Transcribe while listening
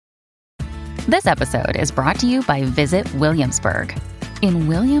This episode is brought to you by Visit Williamsburg. In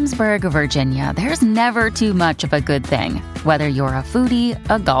Williamsburg, Virginia, there's never too much of a good thing. Whether you're a foodie,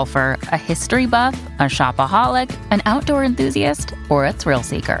 a golfer, a history buff, a shopaholic, an outdoor enthusiast, or a thrill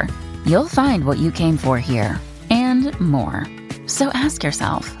seeker, you'll find what you came for here and more. So ask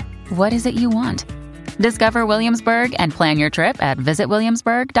yourself, what is it you want? Discover Williamsburg and plan your trip at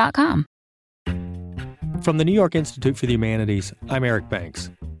visitwilliamsburg.com. From the New York Institute for the Humanities, I'm Eric Banks.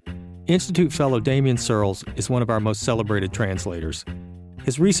 Institute fellow Damien Searles is one of our most celebrated translators.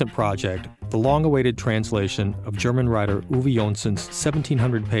 His recent project, the long-awaited translation of German writer Uwe Jonssen's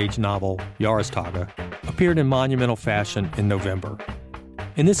 1,700-page novel, Jahrestage, appeared in monumental fashion in November.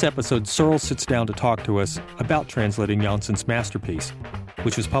 In this episode, Searles sits down to talk to us about translating Jonssen's masterpiece,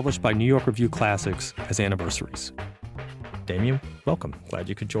 which was published by New York Review Classics as Anniversaries. Damien, welcome. Glad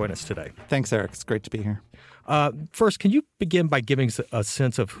you could join us today. Thanks, Eric. It's great to be here. First, can you begin by giving us a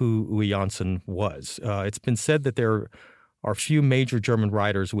sense of who Uwe Jonsson was? It's been said that there are few major German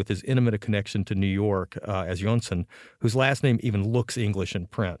writers with as intimate a connection to New York as Jonsson, whose last name even looks English in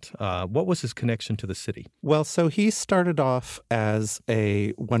print. What was his connection to the city? Well, so he started off as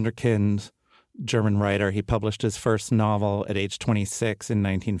a wunderkind German writer. He published his first novel at age 26 in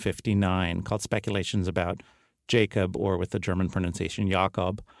 1959 called Speculations About Jacob, or with the German pronunciation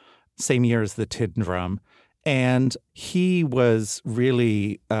Jakob, same year as the Tin Drum. And he was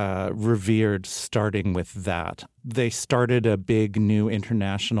really revered starting with that. They started a big new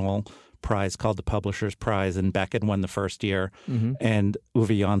international prize called the Publishers Prize, and Beckett won the first year, and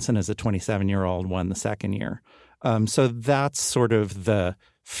Uwe Jonsson, as a 27-year-old, won the second year. So that's sort of the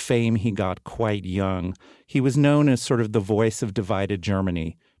fame he got quite young. He was known as sort of the voice of divided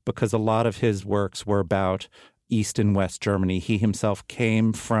Germany because a lot of his works were about East and West Germany. He himself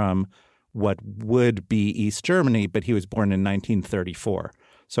came from what would be East Germany, but he was born in 1934.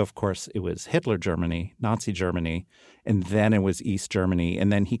 So, of course, it was Hitler Germany, Nazi Germany, and then it was East Germany, and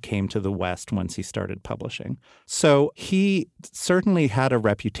then he came to the West once he started publishing. So he certainly had a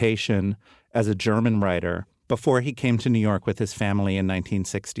reputation as a German writer before he came to New York with his family in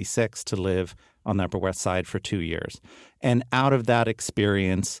 1966 to live on the Upper West Side for 2 years. And out of that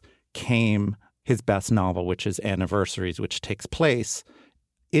experience came his best novel, which is Anniversaries, which takes place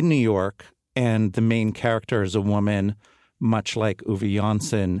in New York, and the main character is a woman, much like Uwe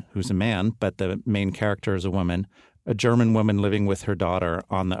Jonsson, who's a man, but the main character is a woman, a German woman living with her daughter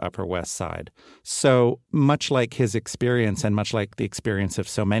on the Upper West Side. So much like his experience and much like the experience of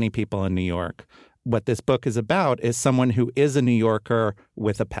so many people in New York, what this book is about is someone who is a New Yorker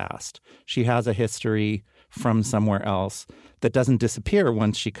with a past. She has a history from somewhere else that doesn't disappear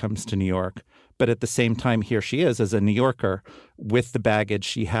once she comes to New York. But at the same time, here she is as a New Yorker with the baggage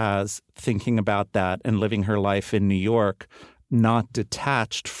she has, thinking about that and living her life in New York, not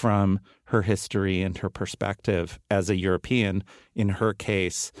detached from her history and her perspective as a European, in her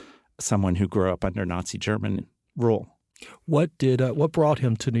case, someone who grew up under Nazi German rule. What brought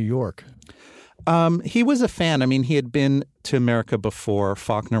him to New York? He was a fan. I mean, he had been to America before.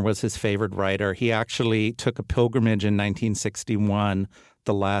 Faulkner was his favorite writer. He actually took a pilgrimage in 1961,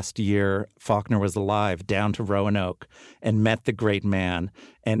 the last year Faulkner was alive, down to Roanoke and met the great man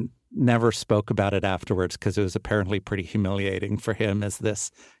and never spoke about it afterwards because it was apparently pretty humiliating for him as this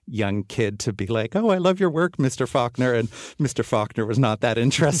young kid to be like, "Oh, I love your work, Mr. Faulkner." And Mr. Faulkner was not that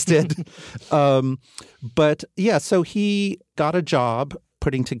interested. But yeah, so he got a job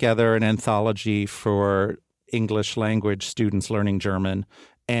putting together an anthology for English language students learning German.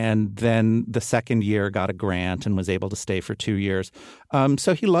 And then the second year got a grant and was able to stay for 2 years.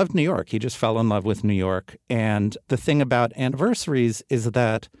 So he loved New York. He just fell in love with New York. And the thing about Anniversaries is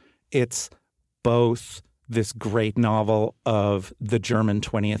that it's both this great novel of the German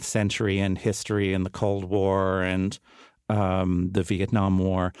 20th century and history and the Cold War and the Vietnam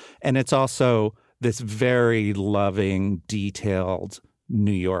War. And it's also this very loving, detailed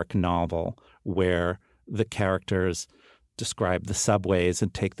New York novel where the characters describe the subways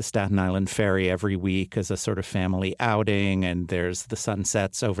and take the Staten Island ferry every week as a sort of family outing. And there's the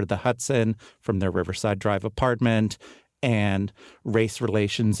sunsets over the Hudson from their Riverside Drive apartment, and race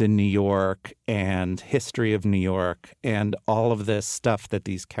relations in New York and history of New York and all of this stuff that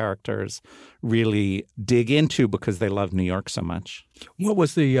these characters really dig into because they love New York so much. What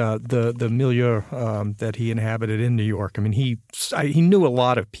was the milieu that he inhabited in New York? I mean, he knew a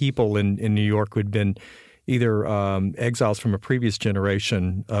lot of people in New York who'd been either exiles from a previous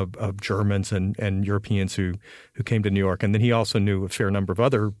generation of Germans and Europeans who came to New York. And then he also knew a fair number of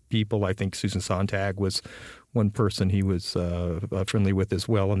other people. I think Susan Sontag was one person he was friendly with as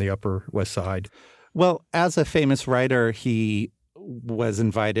well on the Upper West Side. Well, as a famous writer, he was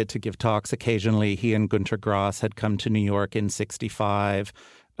invited to give talks occasionally. He and Günter Grass had come to New York in 1965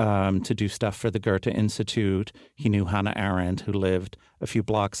 to do stuff for the Goethe Institute. He knew Hannah Arendt, who lived a few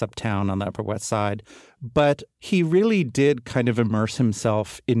blocks uptown on the Upper West Side. But he really did kind of immerse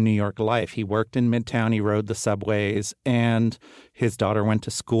himself in New York life. He worked in Midtown, he rode the subways, and his daughter went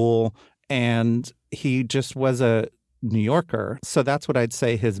to school, and he just was a New Yorker. So that's what I'd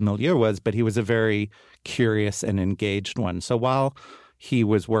say his milieu was, but he was a very curious and engaged one. So while he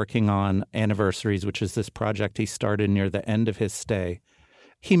was working on Anniversaries, which is this project he started near the end of his stay,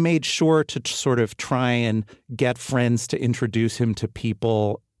 he made sure to sort of try and get friends to introduce him to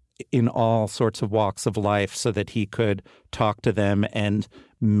people in all sorts of walks of life so that he could talk to them and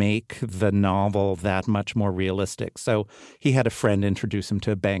make the novel that much more realistic. So he had a friend introduce him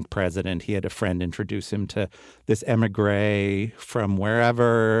to a bank president. He had a friend introduce him to this emigre from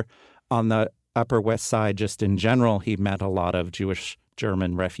wherever on the Upper West Side. Just in general, he met a lot of Jewish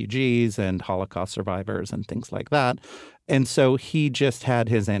German refugees and Holocaust survivors and things like that. And so he just had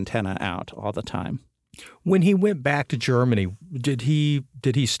his antenna out all the time. When he went back to Germany, did he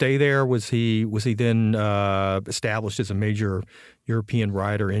stay there? Was he then established as a major European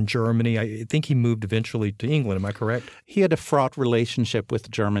writer in Germany? I think he moved eventually to England. Am I correct? He had a fraught relationship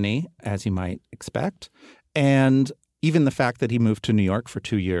with Germany, as you might expect. And even the fact that he moved to New York for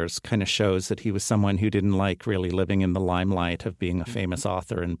 2 years kind of shows that he was someone who didn't like really living in the limelight of being a famous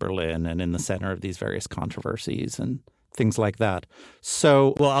author in Berlin and in the center of these various controversies and things like that.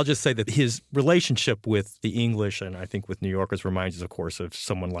 So, well, I'll just say that his relationship with the English and I think with New Yorkers reminds us, of course, of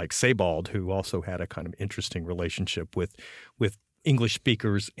someone like Sebald, who also had a kind of interesting relationship with English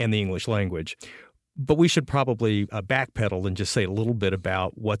speakers and the English language. But we should probably backpedal and just say a little bit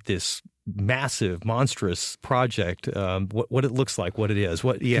about what this massive, monstrous project, what it looks like, what it is.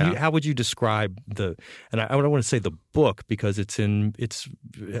 How would you describe and I don't want to say the book because it's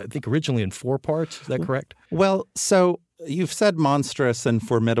I think originally in 4 parts. Is that correct? Well, so you've said monstrous and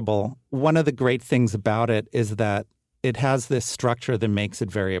formidable. One of the great things about it is that it has this structure that makes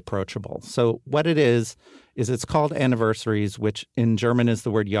it very approachable. So what it is it's called Anniversaries, which in German is the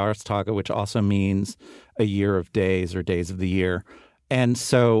word Jahrestage, which also means a year of days or days of the year. And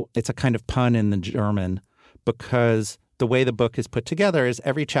so it's a kind of pun in the German because the way the book is put together is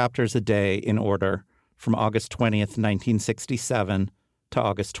every chapter is a day in order from August 20th, 1967 to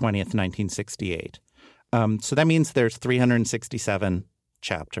August 20th, 1968. So that means there's 367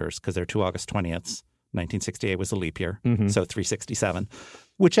 chapters because there are 2 August 20ths. 1968 was a leap year, so 367,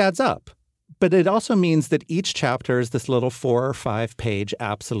 which adds up. But it also means that each chapter is this little 4 or 5 page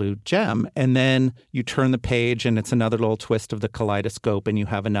absolute gem. And then you turn the page and it's another little twist of the kaleidoscope and you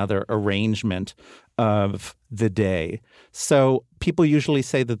have another arrangement of the day. So people usually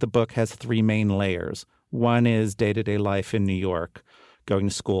say that the book has 3 main layers. One is day-to-day life in New York, going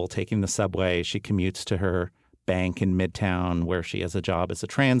to school, taking the subway. She commutes to her bank in Midtown where she has a job as a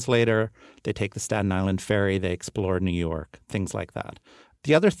translator. They take the Staten Island ferry. They explore New York, things like that.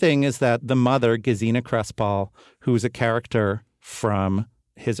 The other thing is that the mother, Gesine Crespall, who's a character from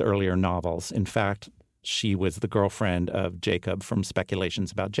his earlier novels. In fact, she was the girlfriend of Jacob from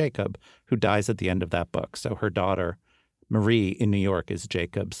Speculations About Jacob, who dies at the end of that book. So her daughter, Marie, in New York, is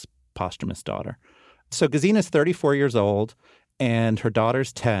Jacob's posthumous daughter. So Gesine is 34 years old and her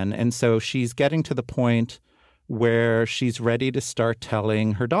daughter's 10. And so she's getting to the point where she's ready to start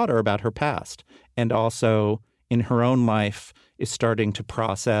telling her daughter about her past and also in her own life is starting to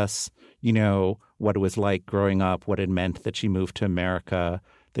process, what it was like growing up, what it meant that she moved to America,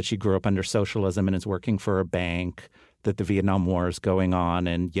 that she grew up under socialism and is working for a bank, that the Vietnam War is going on,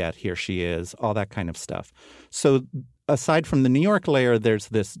 and yet here she is, all that kind of stuff. So aside from the New York layer, there's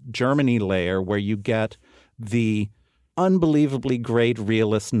this Germany layer where you get the unbelievably great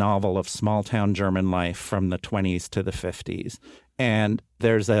realist novel of small-town German life from the 20s to the 50s. And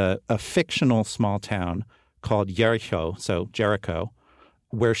there's a fictional small town called Jericho, so Jericho,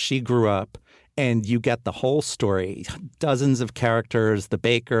 where she grew up, and you get the whole story, dozens of characters, the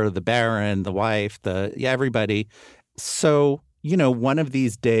baker, the baron, the wife, everybody. So, one of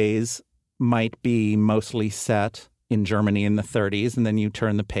these days might be mostly set in Germany in the 30s, and then you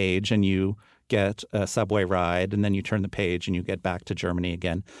turn the page and you get a subway ride, and then you turn the page and you get back to Germany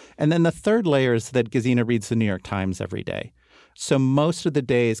again. And then the third layer is that Gesine reads the New York Times every day. So most of the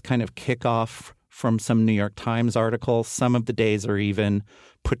days kind of kick off from some New York Times articles. Some of the days are even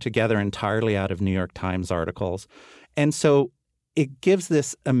put together entirely out of New York Times articles. And so it gives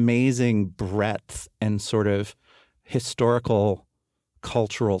this amazing breadth and sort of historical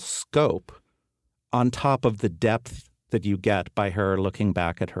cultural scope on top of the depth that you get by her looking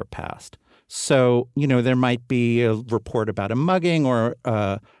back at her past. So, there might be a report about a mugging or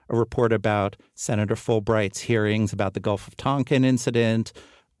a report about Senator Fulbright's hearings about the Gulf of Tonkin incident,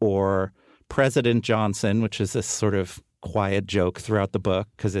 or President Johnson, which is this sort of quiet joke throughout the book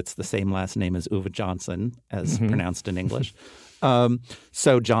because it's the same last name as Uwe Johnson, as pronounced in English.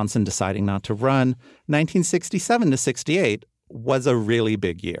 So Johnson deciding not to run. 1967 to 68 was a really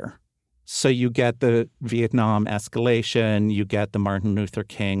big year. So you get the Vietnam escalation, you get the Martin Luther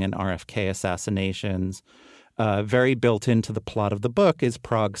King and RFK assassinations. Very built into the plot of the book is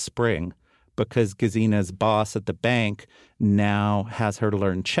Prague Spring, because Gesina's boss at the bank now has her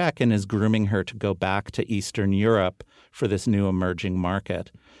learn Czech and is grooming her to go back to Eastern Europe for this new emerging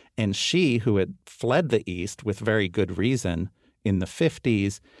market. And she, who had fled the East with very good reason in the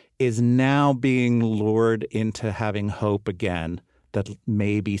 50s, is now being lured into having hope again that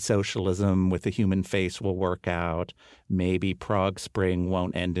maybe socialism with a human face will work out. Maybe Prague Spring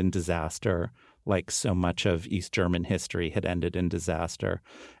won't end in disaster like so much of East German history had ended in disaster.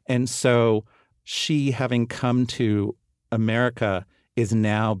 And so she, having come to America, is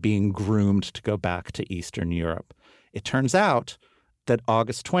now being groomed to go back to Eastern Europe. It turns out that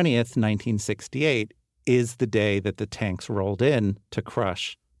August 20th, 1968, is the day that the tanks rolled in to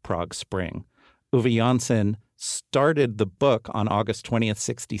crush Prague Spring. Uwe Johnson started the book on August 20th,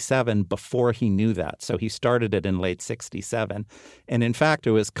 67 before he knew that. So he started it in late 67. And in fact,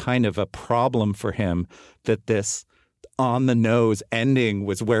 it was kind of a problem for him that this on-the-nose ending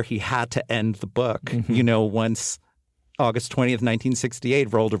was where he had to end the book. Once August 20th,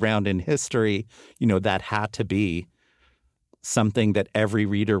 1968 rolled around in history, that had to be something that every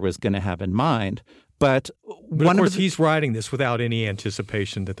reader was going to have in mind. But of course, he's writing this without any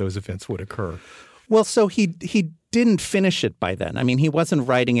anticipation that those events would occur. Well, so he didn't finish it by then. I mean, he wasn't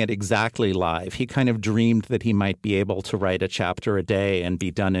writing it exactly live. He kind of dreamed that he might be able to write a chapter a day and be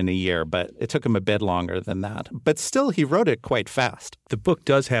done in a year, but it took him a bit longer than that. But still, he wrote it quite fast. The book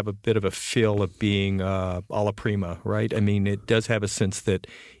does have a bit of a feel of being alla prima, right? I mean, it does have a sense that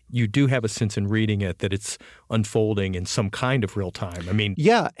you do have a sense in reading it that it's unfolding in some kind of real time. I mean,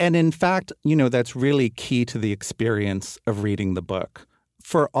 yeah. And in fact, that's really key to the experience of reading the book.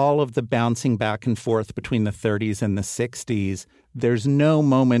 For all of the bouncing back and forth between the 30s and the 60s, there's no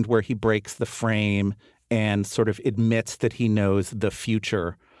moment where he breaks the frame and sort of admits that he knows the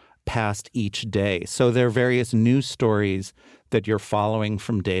future past each day. So there are various news stories that you're following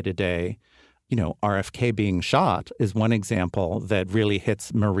from day to day. RFK being shot is one example that really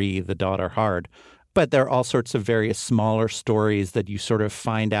hits Marie, the daughter, hard. But there are all sorts of various smaller stories that you sort of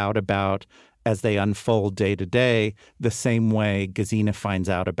find out about as they unfold day to day, the same way Gesina finds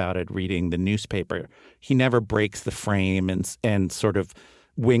out about it reading the newspaper. He never breaks the frame and sort of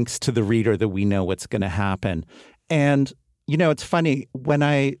winks to the reader that we know what's going to happen. And, it's funny, when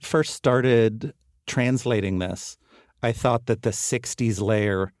I first started translating this, I thought that the 60s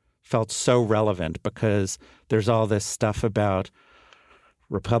layer felt so relevant because there's all this stuff about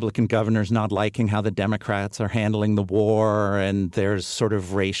Republican governors not liking how the Democrats are handling the war, and there's sort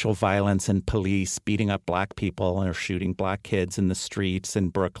of racial violence and police beating up black people or shooting black kids in the streets in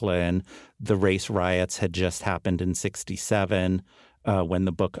Brooklyn. The race riots had just happened in 67 when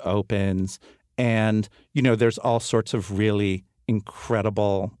the book opens. And, there's all sorts of really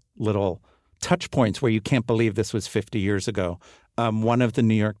incredible little touch points where you can't believe this was 50 years ago. One of the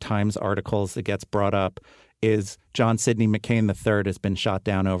New York Times articles that gets brought up is John Sidney McCain III has been shot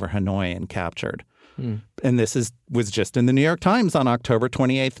down over Hanoi and captured. And this was just in the New York Times on October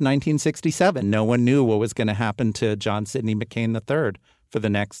 28th, 1967. No one knew what was going to happen to John Sidney McCain III for the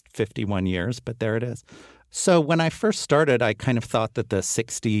next 51 years, but there it is. So when I first started, I kind of thought that the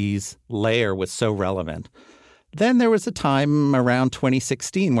 60s layer was so relevant. Then there was a time around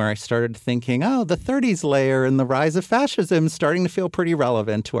 2016 where I started thinking, the 30s layer and the rise of fascism is starting to feel pretty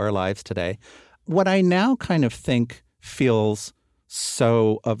relevant to our lives today. What I now kind of think feels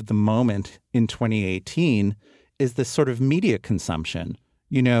so of the moment in 2018 is this sort of media consumption.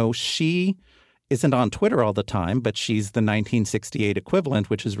 She isn't on Twitter all the time, but she's the 1968 equivalent,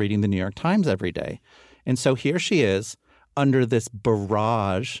 which is reading the New York Times every day. And so here she is under this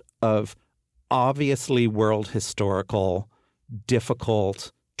barrage of obviously world historical,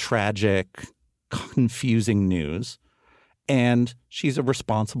 difficult, tragic, confusing news. And she's a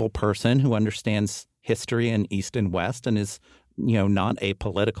responsible person who understands history in East and West and is, not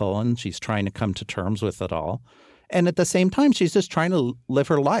apolitical, and she's trying to come to terms with it all. And at the same time, she's just trying to live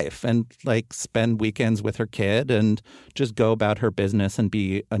her life and spend weekends with her kid and just go about her business and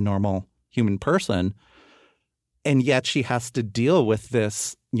be a normal human person. And yet she has to deal with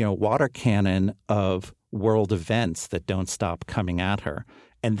this, water cannon of world events that don't stop coming at her.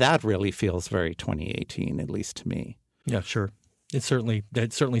 And that really feels very 2018, at least to me. Yeah, sure. It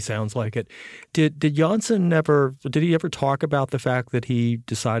certainly sounds like it. Did Janssen ever talk about the fact that he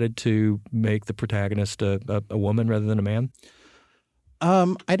decided to make the protagonist a woman rather than a man?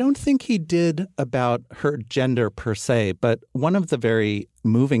 I don't think he did about her gender per se, but one of the very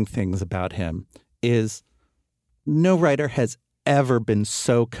moving things about him is no writer has ever been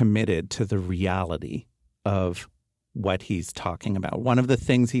so committed to the reality of what he's talking about. One of the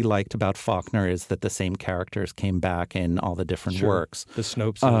things he liked about Faulkner is that the same characters came back in all the different works. The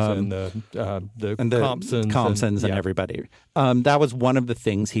Snopesons and the Compsons and everybody. That was one of the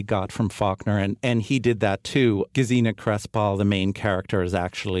things he got from Faulkner, and he did that too. Gesine Crespall, the main character, is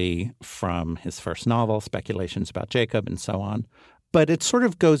actually from his first novel, Speculations About Jacob, and so on. But it sort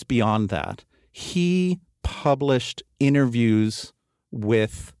of goes beyond that. He published interviews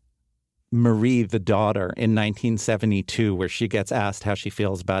with Marie, the daughter, in 1972, where she gets asked how she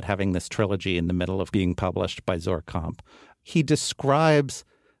feels about having this trilogy in the middle of being published by Zohrkamp. He describes,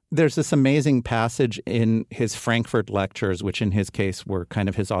 there's this amazing passage in his Frankfurt lectures, which in his case were kind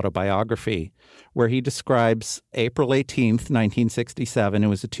of his autobiography, where he describes April 18th, 1967. It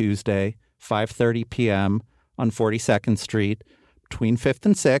was a Tuesday, 5:30 p.m. on 42nd Street, between 5th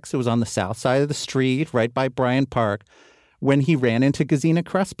and 6th. It was on the south side of the street, right by Bryant Park, when he ran into Gesine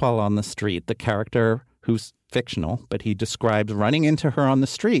Crespall on the street, the character who's fictional, but he describes running into her on the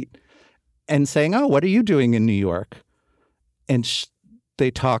street and saying, "Oh, what are you doing in New York?" And they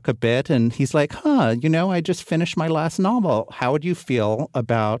talk a bit, and he's like, I just finished my last novel. How would you feel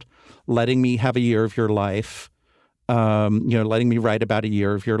about letting me have a year of your life, letting me write about a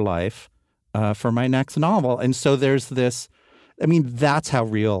year of your life for my next novel? And so there's this, that's how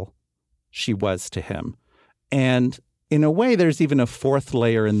real she was to him. And in a way, there's even a fourth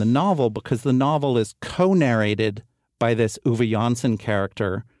layer in the novel, because the novel is co-narrated by this Uwe Janssen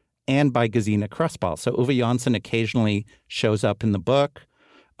character and by Gesine Crespall. So Uwe Janssen occasionally shows up in the book.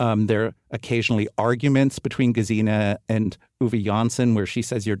 There are occasionally arguments between Gesine and Uwe Janssen where she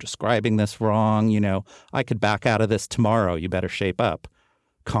says, "You're describing this wrong. I could back out of this tomorrow. You better shape up,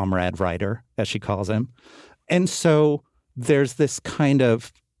 comrade writer," as she calls him. And so there's this kind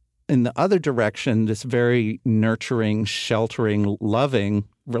of, in the other direction, this very nurturing, sheltering, loving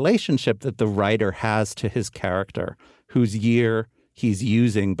relationship that the writer has to his character, whose year he's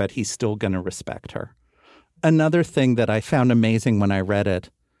using, but he's still going to respect her. Another thing that I found amazing when I read it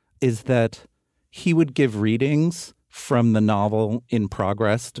is that he would give readings from the novel in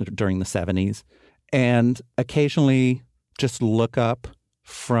progress during the 70s and occasionally just look up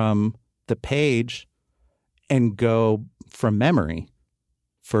from the page and go from memory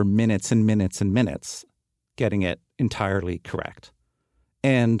for minutes and minutes and minutes, getting it entirely correct.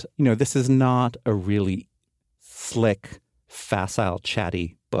 And, this is not a really slick, facile,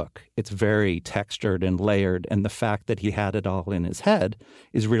 chatty book. It's very textured and layered, and the fact that he had it all in his head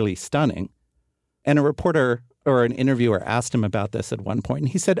is really stunning. And a reporter or an interviewer asked him about this at one point,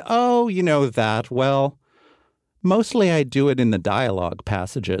 and he said, "Oh, well, mostly I do it in the dialogue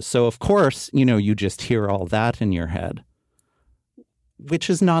passages. So, of course, you just hear all that in your head."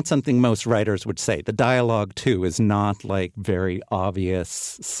 Which is not something most writers would say. The dialogue, too, is not like very obvious,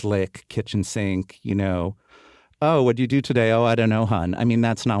 slick, kitchen sink, "Oh, what'd you do today? Oh, I don't know, hon."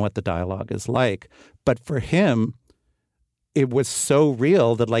 That's not what the dialogue is like. But for him, it was so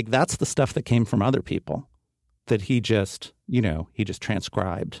real that, that's the stuff that came from other people that he just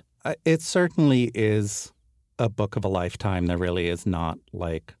transcribed. It certainly is a book of a lifetime. There really is not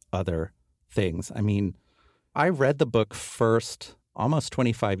like other things. I read the book first almost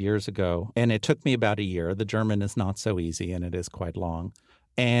 25 years ago, and it took me about a year. The German is not so easy, and it is quite long.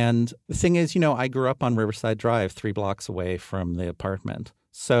 And the thing is, I grew up on Riverside Drive, 3 blocks away from the apartment.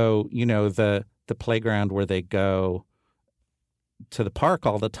 So, the playground where they go to the park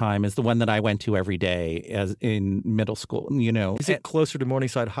all the time is the one that I went to every day as in middle school. Is it closer to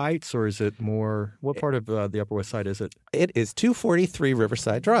Morningside Heights, or is it more? What part of the Upper West Side is it? It is 243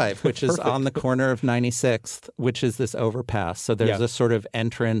 Riverside Drive, which is on the corner of 96th, which is this overpass. So there's a sort of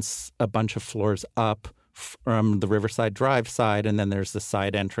entrance a bunch of floors up from the Riverside Drive side, and then there's the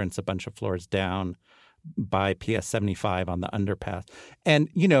side entrance a bunch of floors down by PS 75 on the underpass. And,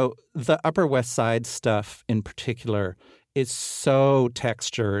 the Upper West Side stuff in particular is so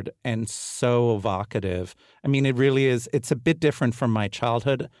textured and so evocative. It really is. It's a bit different from my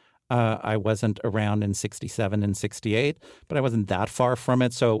childhood. I wasn't around in 67 and 68, but I wasn't that far from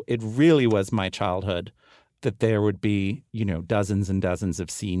it. So it really was my childhood. that there would be, dozens and dozens of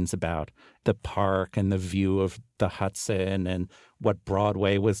scenes about the park and the view of the Hudson and what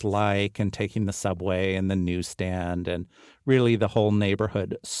Broadway was like and taking the subway and the newsstand and really the whole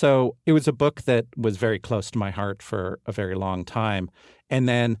neighborhood. So it was a book that was very close to my heart for a very long time, and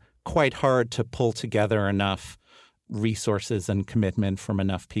then quite hard to pull together enough resources and commitment from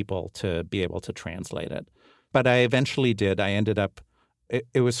enough people to be able to translate it. But I eventually did. I ended up,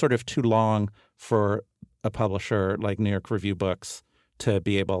 it was sort of too long for a publisher like New York Review Books to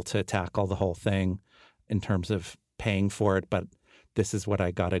be able to tackle the whole thing in terms of paying for it. But this is what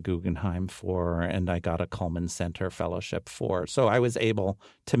I got a Guggenheim for, and I got a Cullman Center Fellowship for. So I was able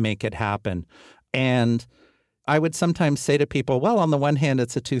to make it happen. And I would sometimes say to people, well, on the one hand,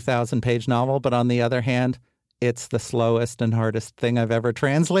 it's a 2,000-page novel, but on the other hand, it's the slowest and hardest thing I've ever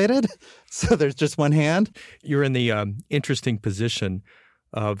translated. So there's just one hand. You're in the interesting position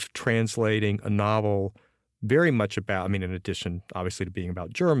of translating a novel very much about, in addition, obviously, to being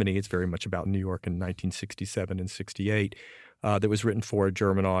about Germany, it's very much about New York in 1967 and 68 that was written for a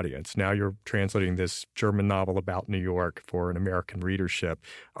German audience. Now you're translating this German novel about New York for an American readership.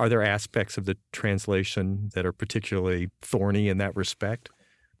 Are there aspects of the translation that are particularly thorny in that respect?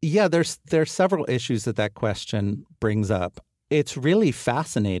 Yeah, there's several issues that question brings up. It's really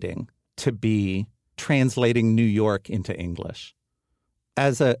fascinating to be translating New York into English.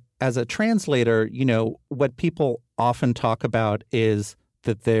 As a translator, what people often talk about is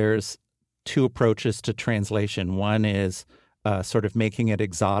that there's two approaches to translation. One is sort of making it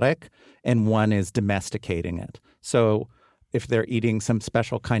exotic, and one is domesticating it. So if they're eating some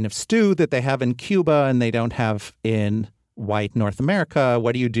special kind of stew that they have in Cuba and they don't have in white North America,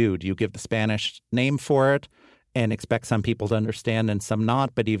 what do? Do you give the Spanish name for it and expect some people to understand and some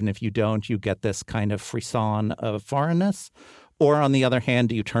not? But even if you don't, you get this kind of frisson of foreignness. Or on the other hand,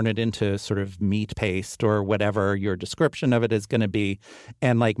 do you turn it into sort of meat paste or whatever your description of it is going to be,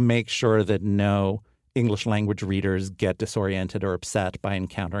 and make sure that no English language readers get disoriented or upset by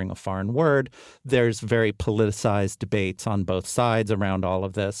encountering a foreign word? There's very politicized debates on both sides around all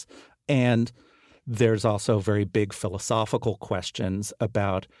of this. And there's also very big philosophical questions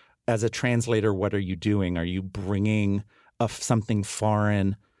about, as a translator, what are you doing? Are you bringing something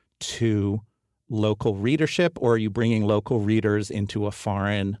foreign to local readership, or are you bringing local readers into a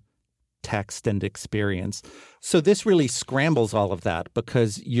foreign text and experience? So this really scrambles all of that,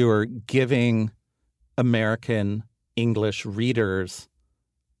 because you're giving American English readers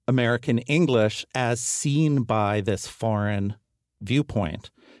American English as seen by this foreign viewpoint.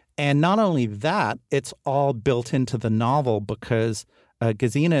 And not only that, it's all built into the novel because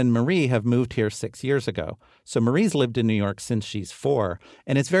Gesine and Marie have moved here 6 years ago. So Marie's lived in New York since she's 4,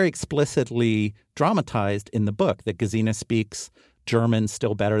 and it's very explicitly dramatized in the book that Gesine speaks German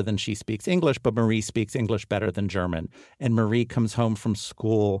still better than she speaks English, but Marie speaks English better than German. And Marie comes home from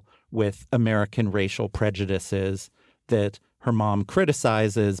school with American racial prejudices that her mom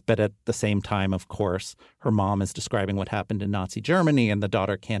criticizes, but at the same time, of course, her mom is describing what happened in Nazi Germany, and the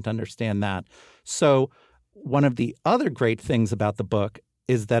daughter can't understand that. So one of the other great things about the book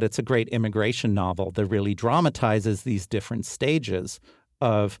is that it's a great immigration novel that really dramatizes these different stages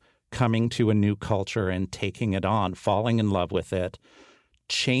of coming to a new culture and taking it on, falling in love with it,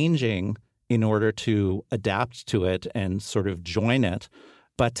 changing in order to adapt to it and sort of join it,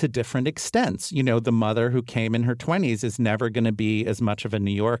 but to different extents. You know, the mother who came in her 20s is never going to be as much of a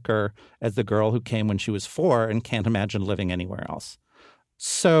New Yorker as the girl who came when she was 4 and can't imagine living anywhere else.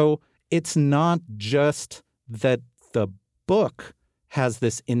 So it's not just that the book has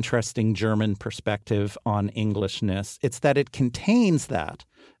this interesting German perspective on Englishness. It's that it contains that.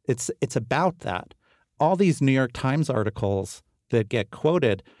 It's about that. All these New York Times articles that get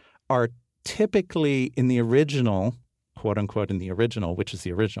quoted are typically in the original, quote unquote, in the original, which is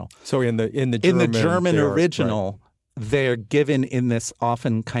the original. So in the German original, right, they're given in this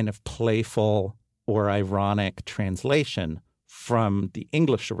often kind of playful or ironic translation from the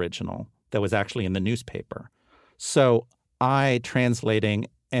English original that was actually in the newspaper. So I, translating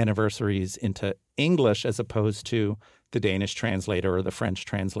Anniversaries into English as opposed to the Danish translator or the French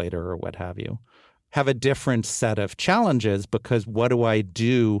translator or what have you, have a different set of challenges, because what do I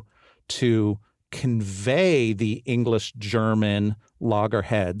do to convey the English-German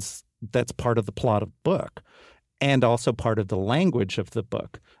loggerheads that's part of the plot of the book and also part of the language of the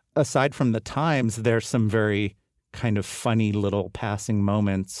book? Aside from the Times, there's some very kind of funny little passing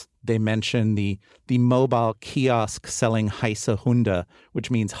moments. They mention the mobile kiosk selling heiße Hunde, which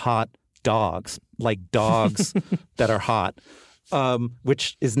means hot dogs, like dogs that are hot,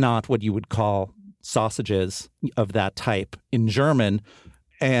 which is not what you would call sausages of that type in German.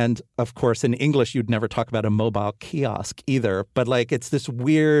 And of course, in English, you'd never talk about a mobile kiosk either. But like, it's this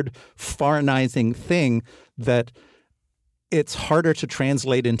weird foreignizing thing that it's harder to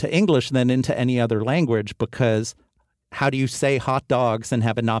translate into English than into any other language, because how do you say hot dogs and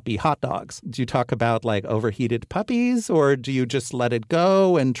have it not be hot dogs? Do you talk about like overheated puppies, or do you just let it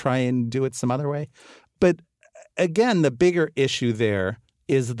go and try and do it some other way? But again, the bigger issue there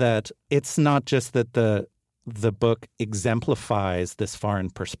is that it's not just that the book exemplifies this foreign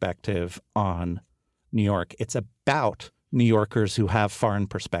perspective on New York. It's about New Yorkers who have foreign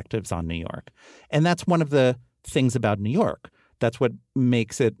perspectives on New York. And that's one of the things about New York. That's what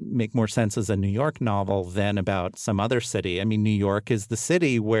makes it make more sense as a New York novel than about some other city. I mean, New York is the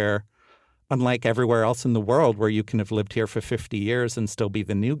city where, unlike everywhere else in the world where you can have lived here for 50 years and still be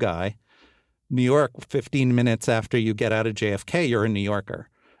the new guy, New York, 15 minutes after you get out of JFK, you're a New Yorker.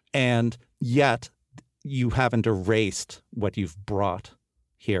 And yet you haven't erased what you've brought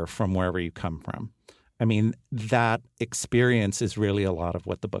here from wherever you come from. I mean, that experience is really a lot of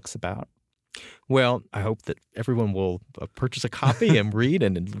what the book's about. Well, I hope that everyone will purchase a copy and read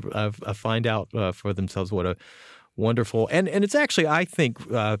and find out for themselves what a wonderful and it's actually I think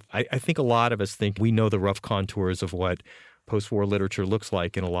a lot of us think we know the rough contours of what post-war literature looks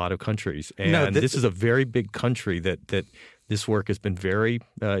like in a lot of countries, and this is a very big country that this work has been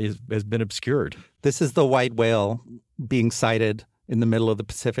has been obscured. This is the white whale being sighted in the middle of the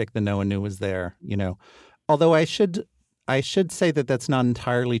Pacific that no one knew was there. You know, although I should say that that's not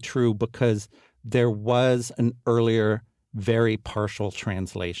entirely true, because there was an earlier, very partial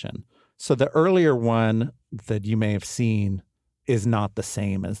translation. So the earlier one that you may have seen is not the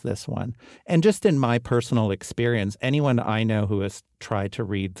same as this one. And just in my personal experience, anyone I know who has tried to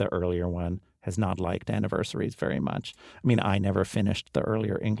read the earlier one has not liked Anniversaries very much. I mean, I never finished the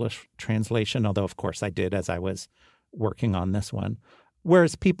earlier English translation, although, of course, I did as I was working on this one.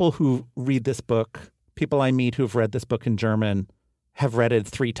 Whereas people who read this book, people I meet who've read this book in German, have read it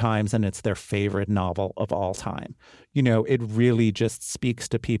 3 times and it's their favorite novel of all time. You know, it really just speaks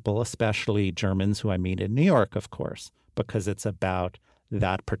to people, especially Germans who I meet in New York, of course, because it's about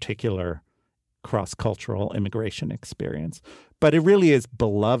that particular cross-cultural immigration experience. But it really is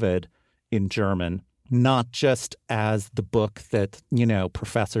beloved in German, not just as the book that, you know,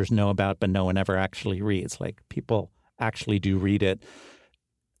 professors know about but no one ever actually reads. Like, people actually do read it.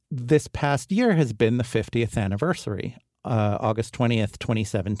 This past year has been the 50th anniversary. August 20th,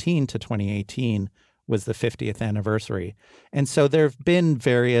 2017 to 2018 was the 50th anniversary. And so there have been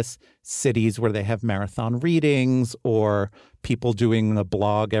various cities where they have marathon readings, or people doing a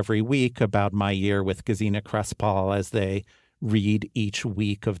blog every week about my year with Gesine Crespal as they read each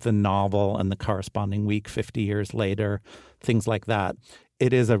week of the novel and the corresponding week 50 years later, things like that.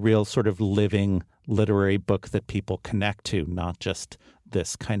 It is a real sort of living literary book that people connect to, not just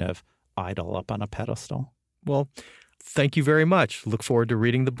this kind of idol up on a pedestal. Well, thank you very much. Look forward to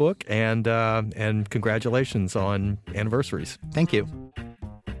reading the book, and congratulations on Anniversaries. Thank you.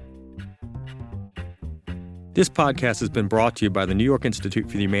 This podcast has been brought to you by the New York Institute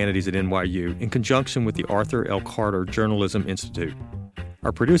for the Humanities at NYU in conjunction with the Arthur L. Carter Journalism Institute.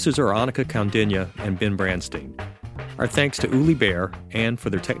 Our producers are Annika Kaundinya and Ben Branstein. Our thanks to Uli Baer and, for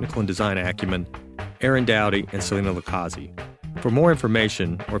their technical and design acumen, Aaron Dowdy and Selena Lucazi. For more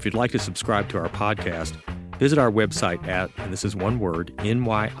information, or if you'd like to subscribe to our podcast, visit our website at, and this is one word,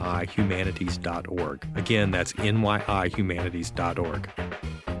 nyihumanities.org. Again, that's nyihumanities.org.